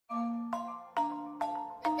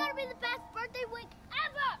birthday week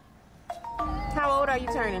ever! How old are you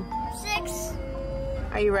turning? 6.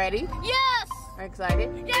 Are you ready? Yes! Are you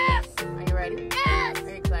excited? Yes! Are you ready? Yes! Are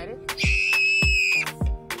you excited?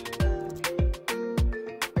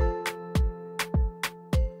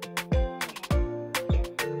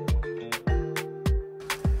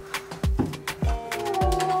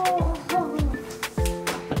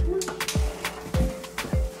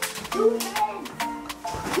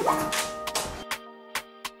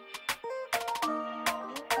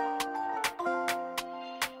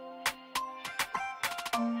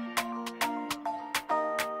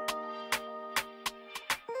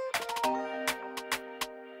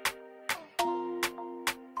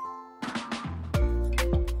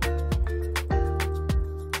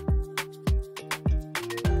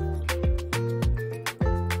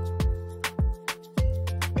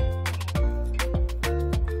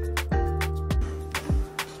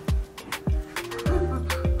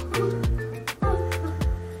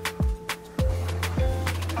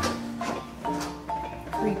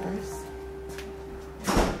 Creepers.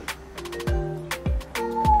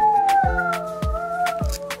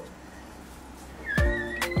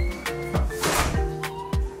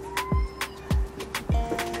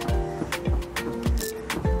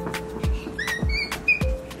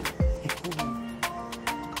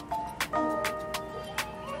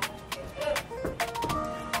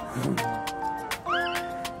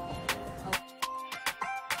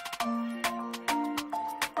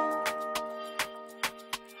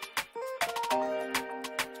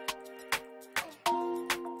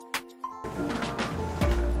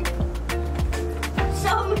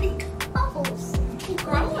 So many couples. Keep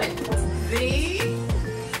growing. See?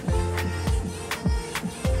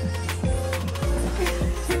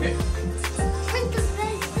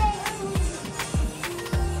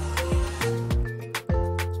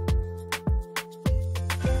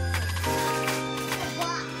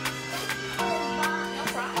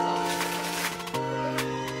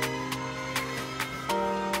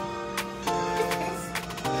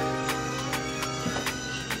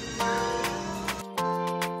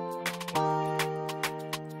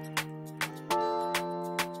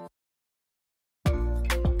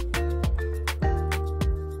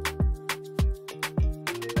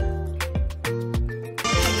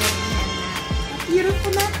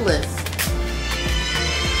 Beautiful necklace.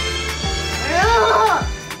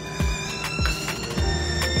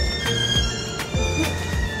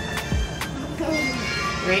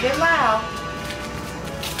 Read it loud.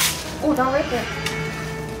 Oh, don't rip it.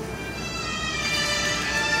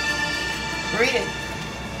 Read it.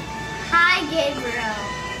 Hi, Gabriel.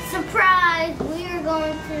 Surprise! We are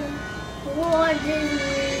going to Walt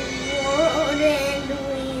Disney World and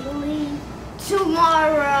we leave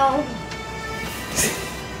tomorrow.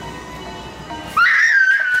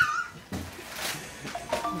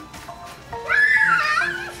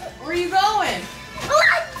 Where are you going?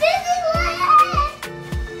 Disneyland!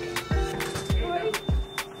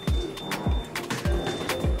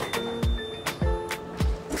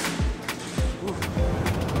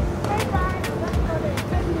 Hey guys, let's go to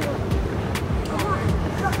Disney World. Come on,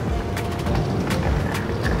 go.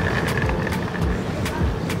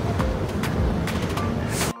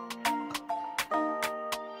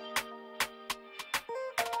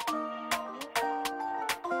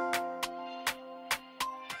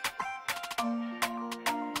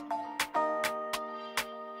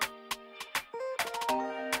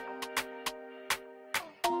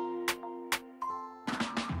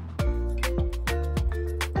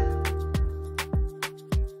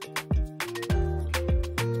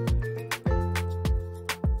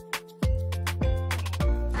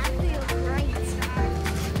 I feel great.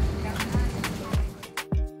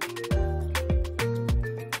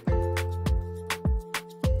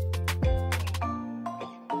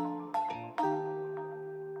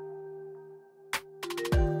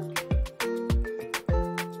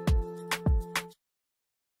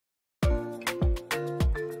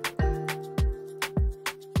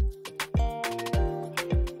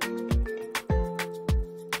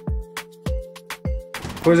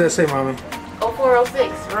 What does that say, Mommy?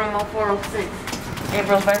 0406, room 0406.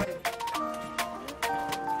 April's birthday.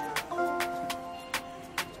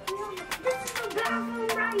 This is the bathroom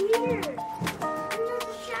right here. And there's a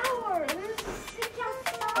shower. And there's a sink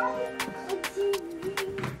outside. A TV.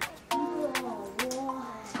 Oh, boy.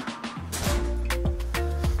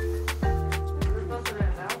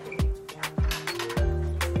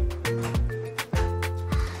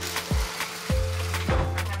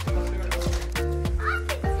 I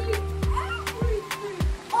can see everything.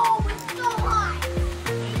 Oh, it's so high.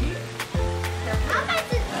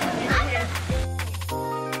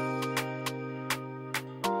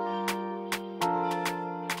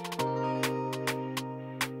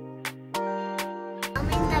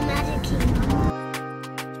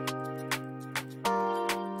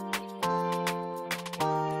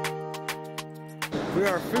 We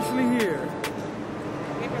are officially here.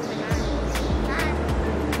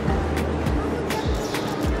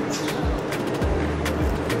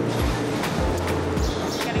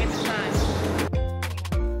 Gotta get the time.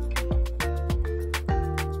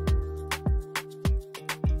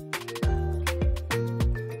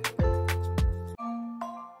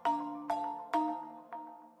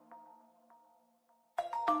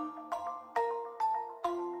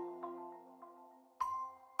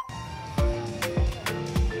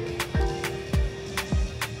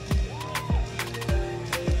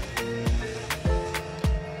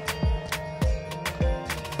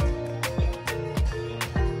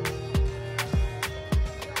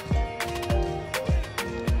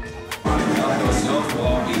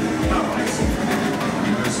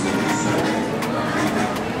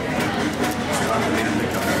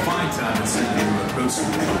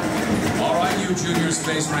 All right, you junior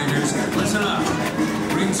space rangers, listen up.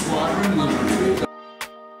 Green Squadron will retrieve.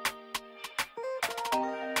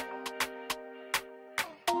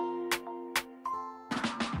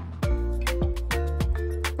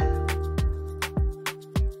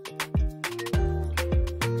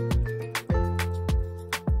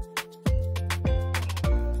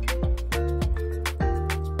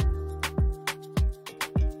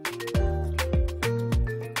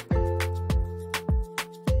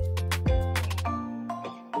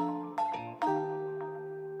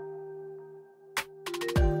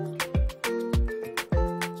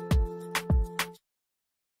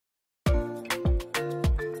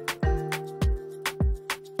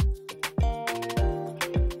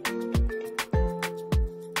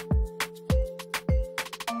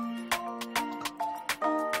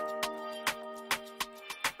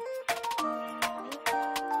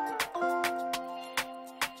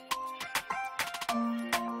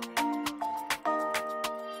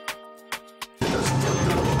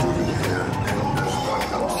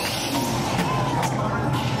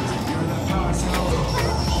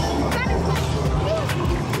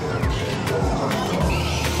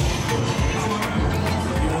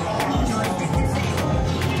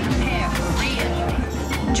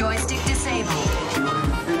 Joystick disabled.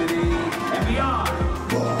 Infinity and beyond.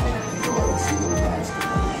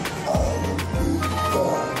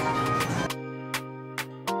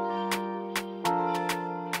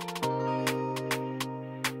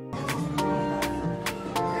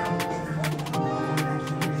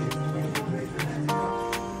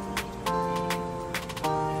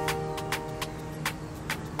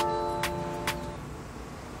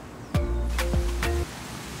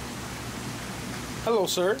 Hello,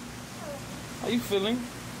 sir. How you feeling?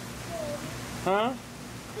 Huh?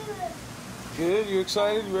 Good. You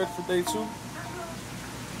excited? You ready for day 2?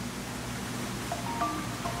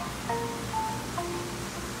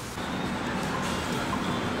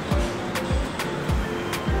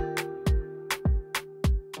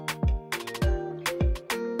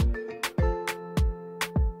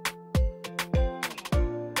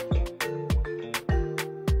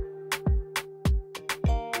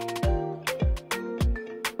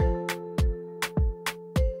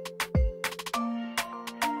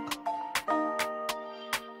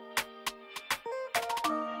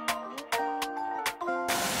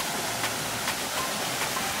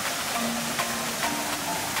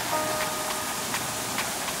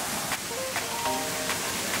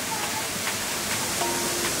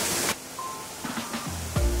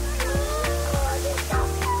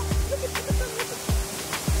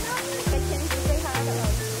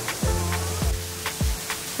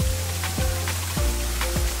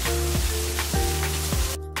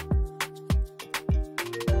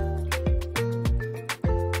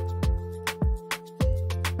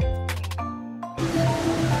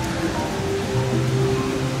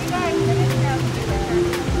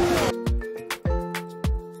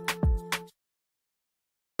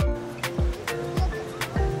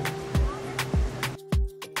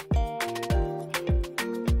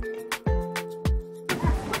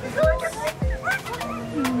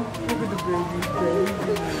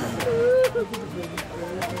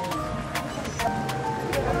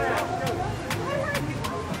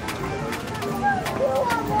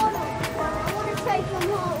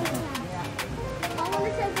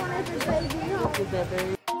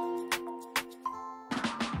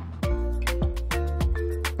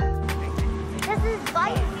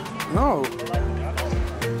 No.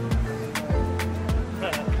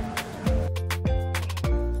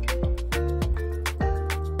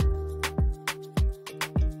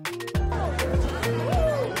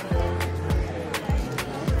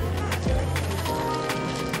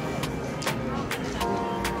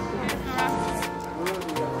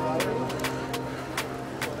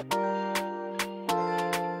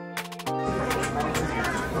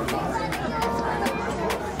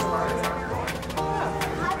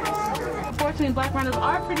 and black rhinos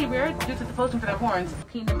are pretty rare due to the poaching for their horns.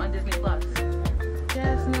 Kingdom on Disney Plus.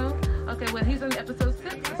 Yes, no? Okay, well, he's on episode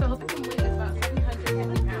 6, so hoping the weight is about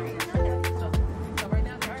 750 pounds. So right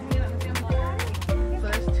now, they're hanging out in the same water. So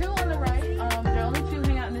there's 2 on the right. There are only 2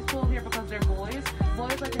 hanging out in this pool here because they're boys.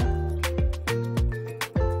 Boys like to...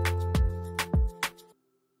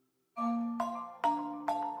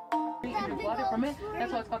 water from it.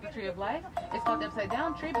 That's why it's called the tree of life. It's called the upside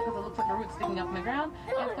down tree because it looks like a root sticking up in the ground.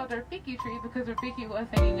 And it's called the Rafiki tree because Rafiki was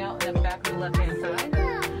hanging out in the back of the left hand side.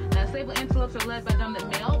 Now sable antelopes are led by dominant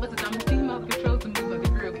male, but the dominant female controls the movement of the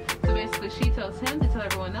group. So basically she tells him to tell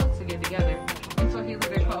everyone else to get together. And so he's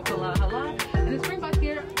they're called Hala Hala. And the springboks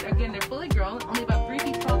here, again, they're fully grown, only about 3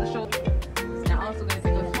 feet tall to shoulder. Now also going to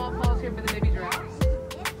take a small pause here for the baby giraffes.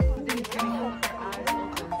 Then he's getting out with their eyes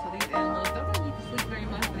open. So these animals don't really need to sleep very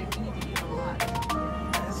much, but they do need to eat a lot.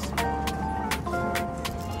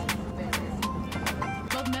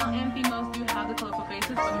 Both male and females do have the colorful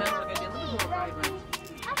faces, but males are going to be a little more vibrant.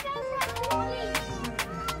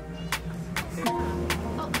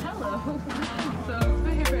 Oh, hello. So it's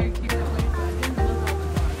very, very cute that way, but again, the ones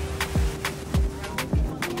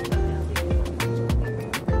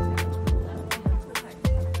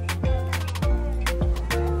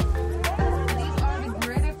these are the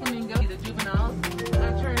greater flamingos, the juveniles.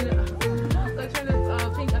 They're turning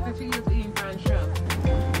pink after 2 years of eating brown shrimp.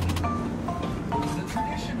 The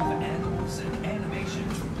tradition of animals and animation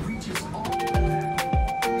reaches all.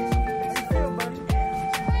 How you feel, buddy?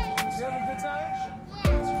 You having a good time?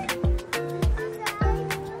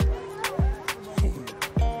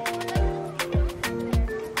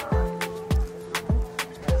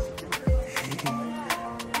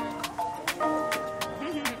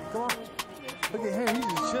 Come on. Look at him, he's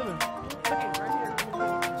just chilling.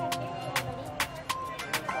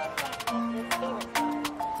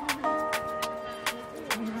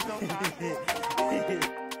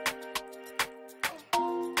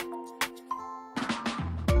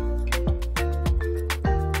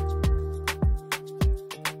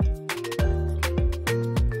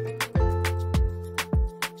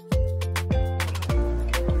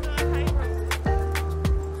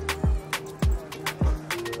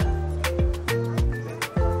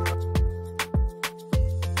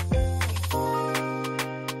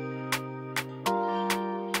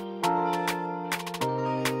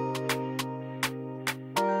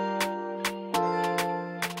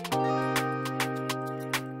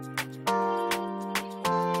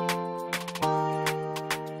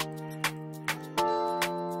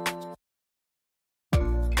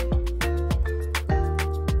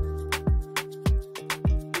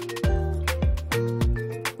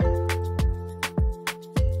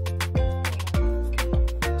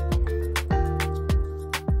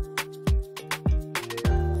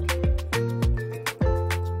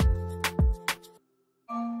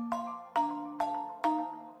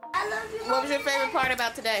 What was your favorite part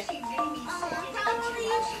about today? Probably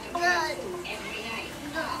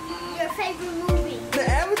your favorite movie. The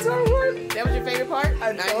Avatar one? That was your favorite part?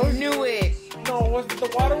 I knew it. No, was it the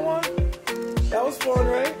water one? That was fun,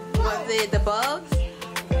 right? Was it the bugs?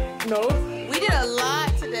 No. We did a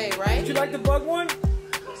lot today, right? Did you like the bug one?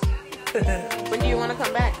 When do you want to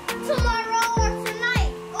come back? Tomorrow or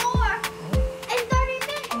tonight, or in 30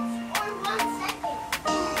 minutes, or 1 second,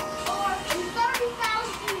 or in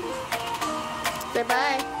 30,000. Say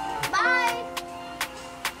bye. Bye.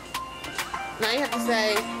 Now you have to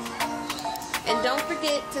say, and don't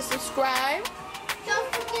forget to subscribe, Don't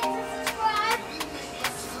forget to subscribe.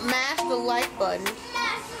 smash the like button,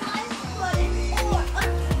 Smash the like button.